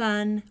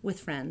fun with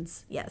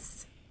friends.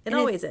 Yes. It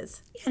always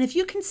is. And if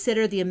you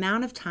consider the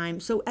amount of time,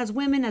 so as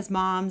women, as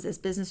moms, as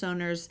business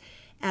owners,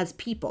 as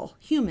people,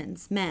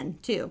 humans, men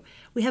too,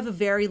 we have a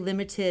very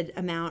limited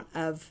amount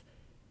of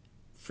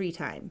free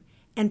time.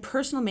 And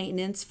personal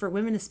maintenance, for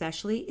women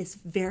especially, is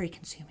very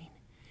consuming.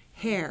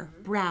 Hair,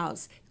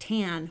 brows,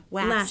 tan,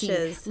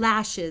 waxing,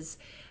 lashes,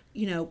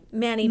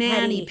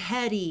 mani-pedi,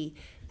 pedi,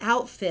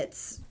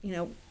 outfits,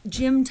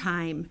 gym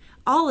time,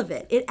 all of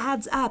it. It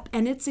adds up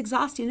and it's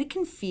exhausting. It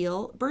can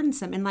feel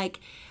burdensome. And like,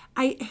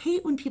 I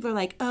hate when people are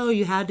like, oh,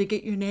 you had to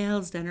get your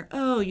nails done, or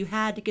oh, you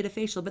had to get a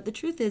facial. But the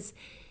truth is,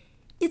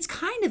 it's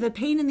kind of a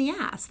pain in the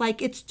ass.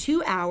 Like, it's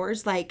 2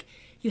 hours. Like,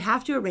 you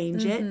have to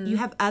arrange it. You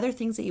have other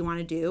things that you want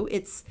to do.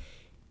 It's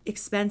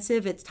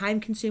expensive. It's time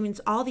consuming.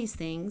 It's all these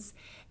things.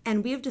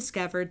 And we have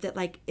discovered that,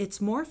 like,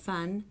 it's more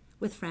fun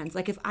with friends.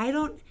 Like, if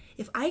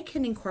I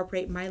can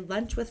incorporate my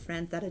lunch with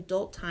friends, that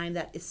adult time,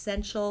 that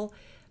essential,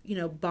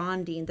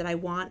 bonding that I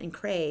want and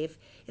crave,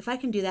 if I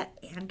can do that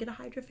and get a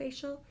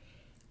hydrofacial,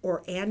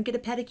 and get a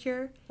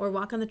pedicure, or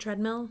walk on the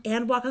treadmill,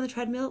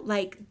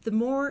 like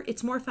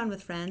it's more fun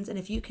with friends. And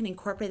if you can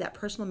incorporate that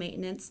personal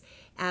maintenance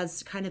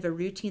as kind of a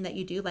routine that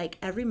you do, like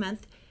every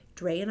month,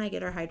 Dre and I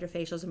get our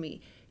hydrofacials, and we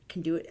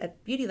can do it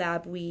at Beauty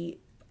Lab.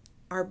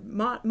 Our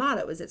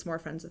motto is it's more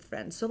friends with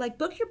friends. So like,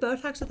 book your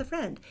Botox with a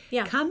friend.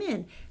 Yeah. Come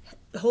in,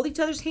 hold each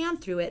other's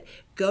hand through it,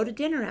 go to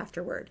dinner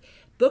afterward.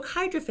 Book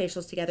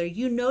hydrofacials together.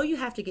 You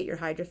have to get your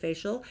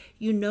hydrofacial.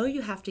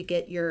 You have to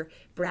get your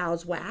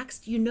brows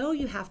waxed.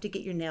 You have to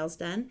get your nails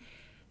done.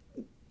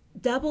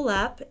 Double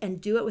up and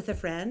do it with a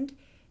friend.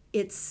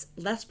 It's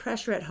less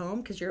pressure at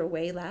home because you're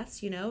away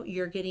less.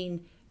 You're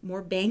getting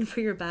more bang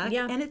for your buck.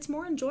 Yeah. And it's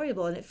more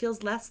enjoyable, and it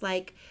feels less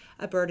like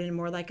a burden,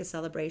 more like a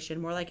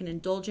celebration, more like an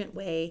indulgent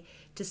way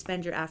to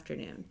spend your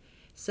afternoon.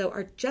 So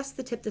our Just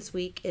the Tip this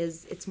week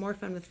is it's more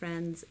fun with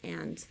friends,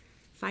 and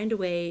find a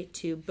way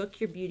to book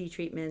your beauty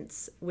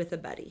treatments with a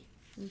buddy.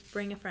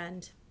 bring a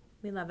friend.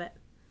 We love it.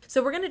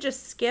 So we're going to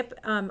just skip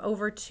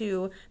over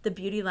to the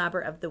Beauty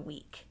Labber of the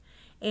week.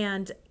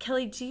 And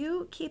Kelly, do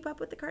you keep up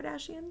with the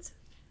Kardashians?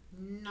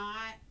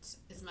 Not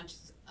as much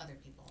as other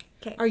people.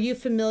 Okay. Are you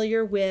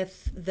familiar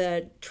with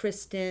the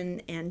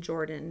Tristan and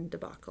Jordan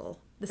debacle?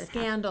 The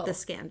scandal. The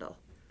scandal.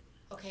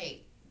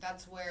 Okay,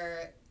 that's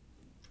where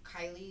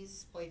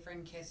Kylie's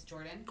boyfriend kissed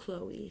Jordan.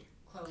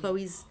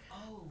 Chloe's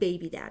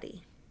baby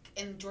daddy.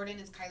 And Jordan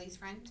is Kylie's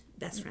friend?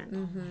 Best friend.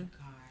 Oh my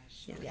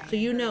gosh. Yeah. So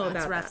you know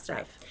about rough that stuff.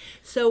 right?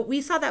 So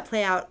we saw that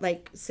play out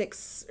like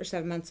 6 or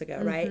 7 months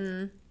ago,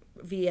 right?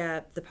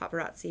 Via the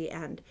paparazzi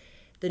and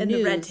the news.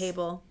 the red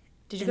table.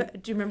 Do you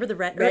remember the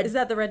red? Red is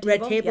that the red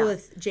table? Red table Yeah.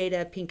 with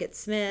Jada Pinkett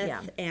Smith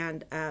Yeah.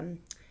 and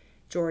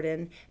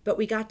Jordan, but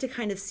we got to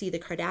kind of see the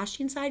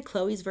Kardashian side,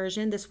 Khloe's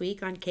version this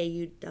week on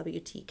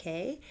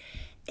KUWTK.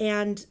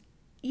 And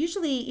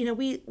usually, you know,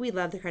 we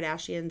love the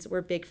Kardashians.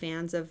 We're big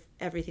fans of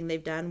everything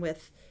they've done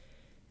with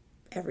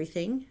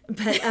everything.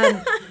 But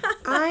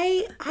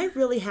I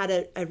really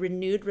had a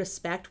renewed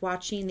respect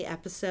watching the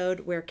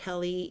episode where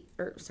Khloe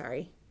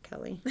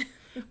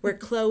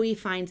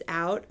finds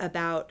out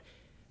about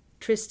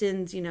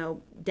Tristan's, you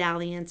know,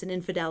 dalliance and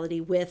infidelity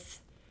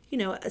with, you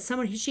know,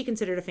 someone who she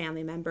considered a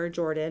family member,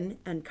 Jordan,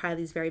 and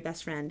Kylie's very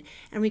best friend.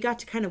 And we got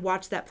to kind of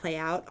watch that play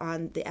out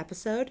on the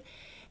episode.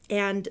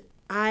 And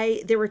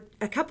there were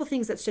a couple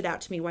things that stood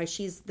out to me why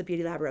she's the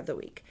Beauty Labber of the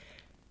week.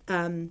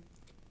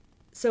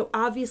 So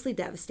obviously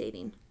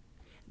devastating,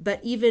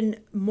 but even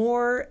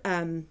more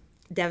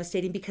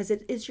devastating because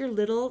it is your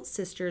little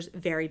sister's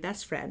very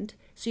best friend.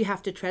 So you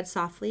have to tread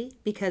softly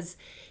because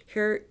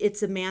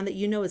it's a man that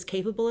you know is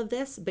capable of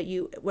this, but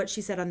what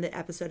she said on the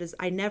episode is,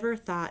 I never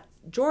thought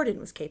Jordan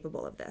was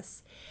capable of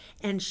this.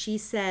 And she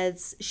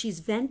says she's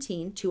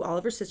venting to all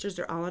of her sisters.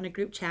 They're all on a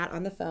group chat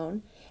on the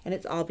phone, and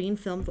it's all being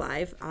filmed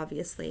live,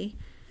 obviously,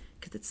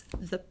 because it's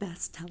the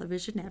best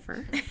television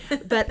ever.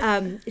 But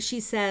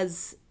she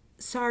says,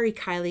 sorry,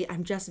 Kylie,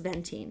 I'm just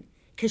venting.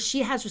 Because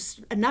she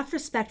has enough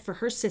respect for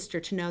her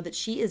sister to know that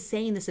she is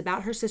saying this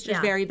about her sister's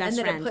very best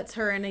friend. And then it puts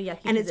her in a yucky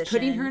and position. It's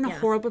putting her in a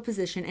horrible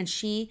position. And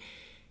she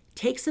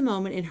takes a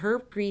moment in her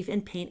grief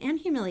and pain and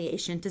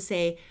humiliation to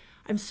say,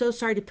 I'm so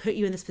sorry to put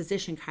you in this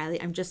position,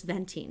 Kylie. I'm just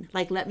venting.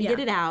 Like, let me get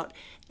it out.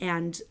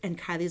 And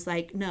Kylie's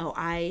like, no,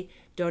 I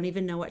don't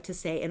even know what to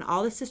say. And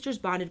all the sisters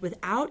bonded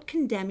without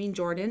condemning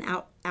Jordan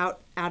out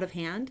of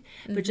hand,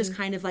 but just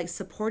kind of like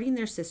supporting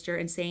their sister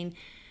and saying,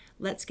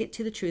 let's get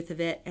to the truth of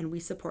it, and we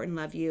support and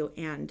love you,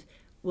 and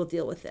we'll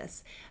deal with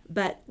this.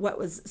 But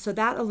so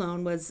that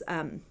alone was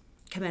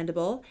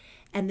commendable.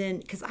 And then,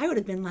 because I would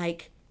have been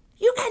like,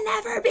 you can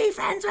never be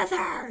friends with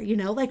her, you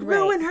know, like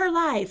ruin her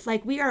life.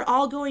 Like, we are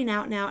all going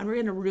out now, and we're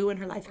going to ruin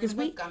her life. Because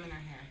gum in her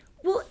hair.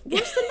 Well,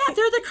 worse than that,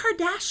 they're the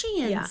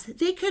Kardashians. Yeah.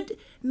 They could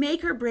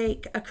make or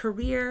break a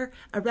career,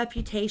 a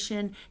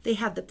reputation. They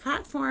have the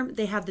platform.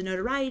 They have the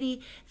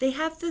notoriety. They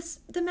have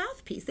the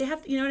mouthpiece. They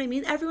have, you know what I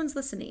mean? Everyone's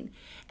listening.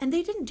 And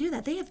they didn't do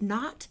that. They have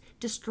not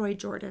destroyed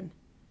Jordan.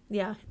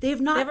 Yeah. They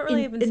have not. They haven't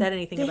really even said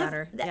anything about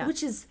her. Yeah.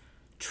 Which is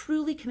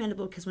truly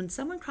commendable, because when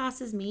someone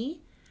crosses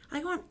me,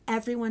 I want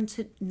everyone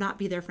to not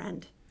be their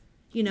friend.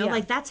 You know,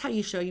 like, that's how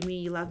you show me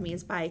you love me,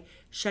 is by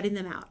shutting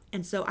them out.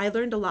 And so I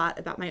learned a lot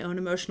about my own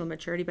emotional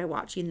maturity by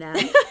watching them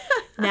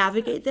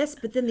navigate this.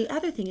 But then the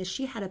other thing is,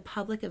 she had a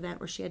public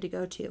event where she had to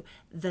go to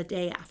the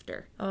day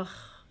after.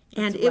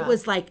 And it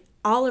was like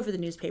all over the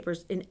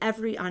newspapers, it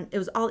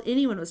was all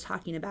anyone was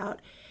talking about.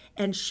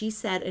 And she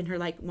said in her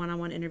like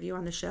one-on-one interview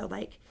on the show,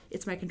 like,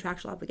 it's my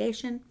contractual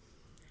obligation.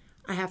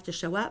 I have to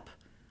show up.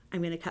 I'm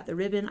going to cut the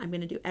ribbon. I'm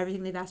going to do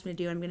everything they've asked me to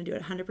do. I'm going to do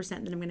it 100%,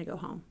 and then I'm going to go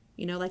home.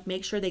 You know, like,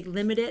 make sure they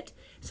limit it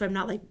so I'm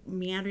not, like,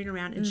 meandering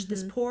around. And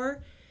this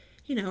poor,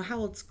 you know, how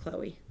old's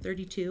Khloe?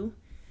 32?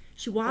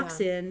 She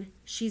walks in.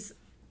 She's,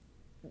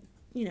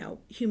 you know,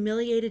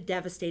 humiliated,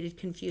 devastated,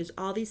 confused,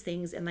 all these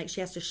things. And, like,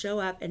 she has to show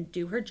up and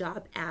do her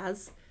job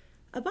as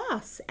a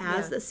boss,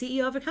 as the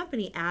CEO of a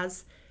company,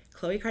 as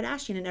Khloe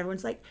Kardashian. And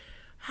everyone's like,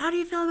 how do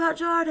you feel about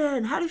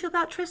Jordan? How do you feel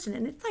about Tristan?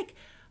 And it's like,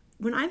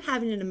 when I'm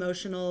having an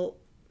emotional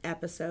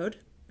episode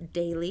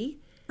daily,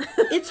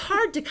 it's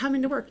hard to come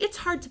into work. It's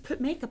hard to put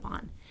makeup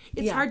on.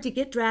 It's hard to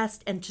get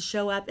dressed and to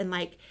show up and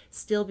like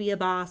still be a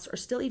boss or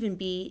still even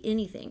be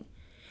anything.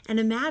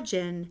 And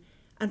imagine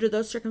under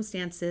those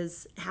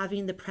circumstances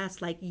having the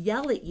press like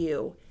yell at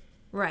you.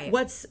 Right.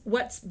 What's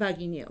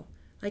bugging you?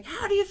 Like,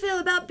 how do you feel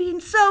about being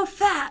so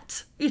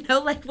fat? You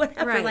know, like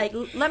whatever. Right. Like,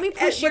 let me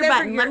push your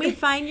button. Let me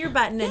find your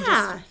button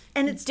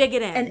and just dig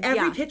it in. And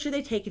every picture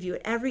they take of you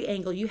at every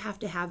angle, you have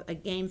to have a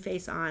game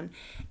face on.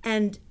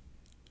 And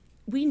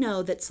we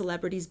know that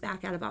celebrities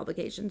back out of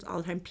obligations all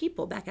the time.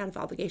 People back out of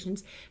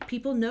obligations.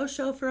 People no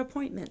show for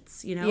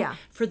appointments, you know,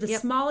 for the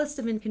smallest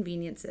of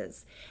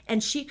inconveniences.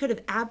 And she could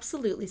have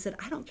absolutely said,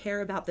 I don't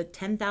care about the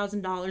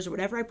 $10,000 or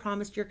whatever I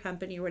promised your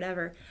company or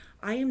whatever.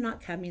 I am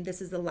not coming.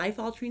 This is a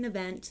life-altering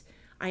event.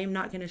 I am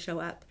not going to show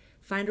up.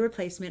 Find a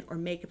replacement or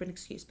make up an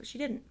excuse. But she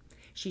didn't.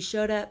 She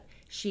showed up.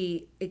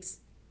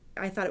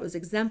 I thought it was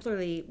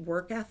exemplary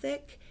work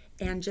ethic,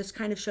 and just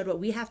kind of showed what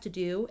we have to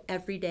do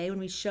every day when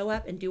we show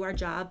up and do our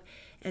job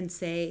and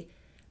say,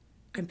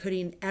 I'm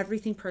putting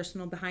everything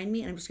personal behind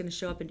me and I'm just going to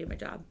show up and do my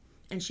job.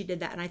 And she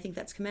did that, and I think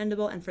that's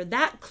commendable. And for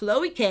that,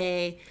 Khloe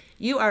K,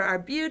 you are our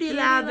Beauty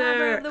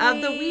Labber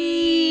of the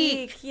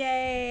week.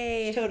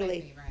 Yay.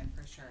 Totally.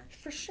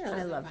 For sure.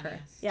 I love her.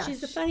 Yeah.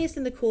 She's the funniest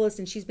and the coolest,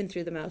 and she's been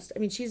through the most. I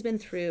mean, she's been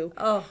through...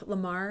 Oh,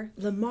 Lamar.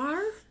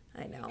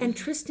 I know. And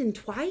Tristan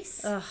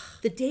twice. Ugh.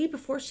 The day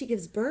before she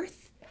gives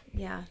birth.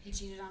 Yeah. He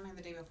cheated on her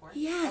the day before?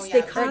 Yes.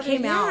 They caught her.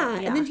 Came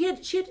out. Yeah. And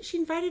then she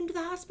invited him to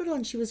the hospital,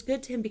 and she was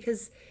good to him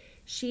because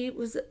she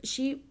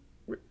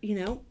you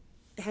know,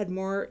 had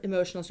more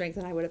emotional strength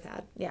than I would have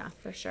had. Yeah,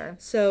 for sure.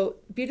 So,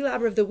 Beauty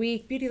Labber of the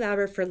week, Beauty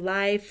Labber for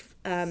life,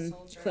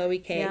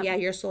 Khloe K. Yep. Yeah,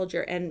 you're a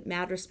soldier, and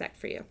mad respect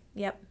for you.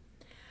 Yep.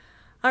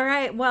 All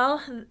right.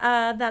 Well,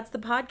 that's the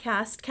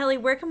podcast. Kelly,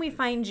 where can we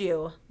find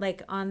you?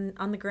 Like on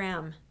the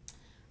gram?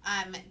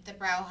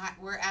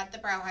 We're at the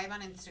Brow Hive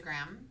on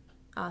Instagram.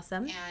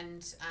 Awesome.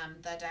 And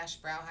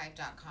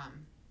the-browhive.com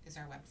is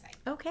our website.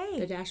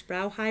 Okay.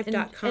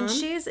 The-browhive.com. And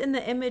she's in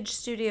the Image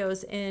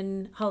Studios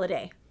in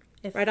Holiday.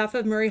 Right off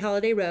of Murray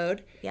Holiday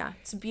Road. Yeah,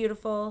 it's a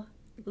beautiful,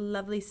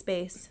 lovely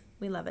space.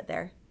 We love it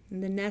there.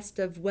 In the nest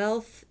of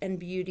wealth and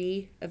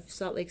beauty of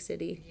Salt Lake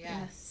City.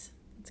 Yes.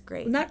 It's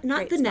great. Not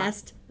Great the spot.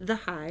 nest, the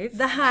hive.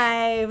 The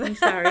Hive. I'm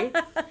sorry.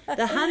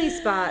 The honey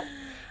spot.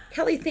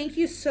 Kelly, thank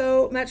you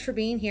so much for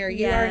being here.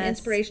 You are an Yes.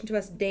 inspiration to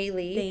us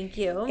daily. Thank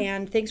you.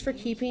 And thanks for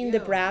keeping the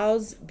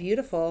brows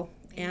beautiful.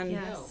 And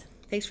Yes.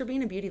 thanks for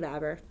being a beauty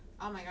labber.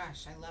 Oh my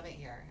gosh, I love it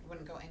here. I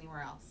wouldn't go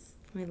anywhere else.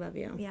 I love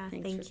you. Yeah,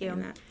 Thanks thank for saying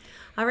you. that.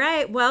 All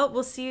right. Well,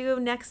 we'll see you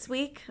next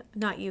week.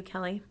 Not you,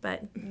 Kelly,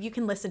 but you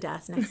can listen to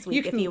us next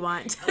week if you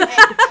want. Okay,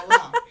 I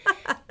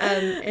will.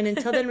 And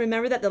until then,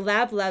 remember that the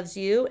lab loves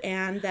you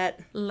and that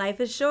Life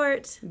is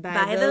short. By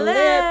By the the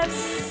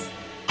lips.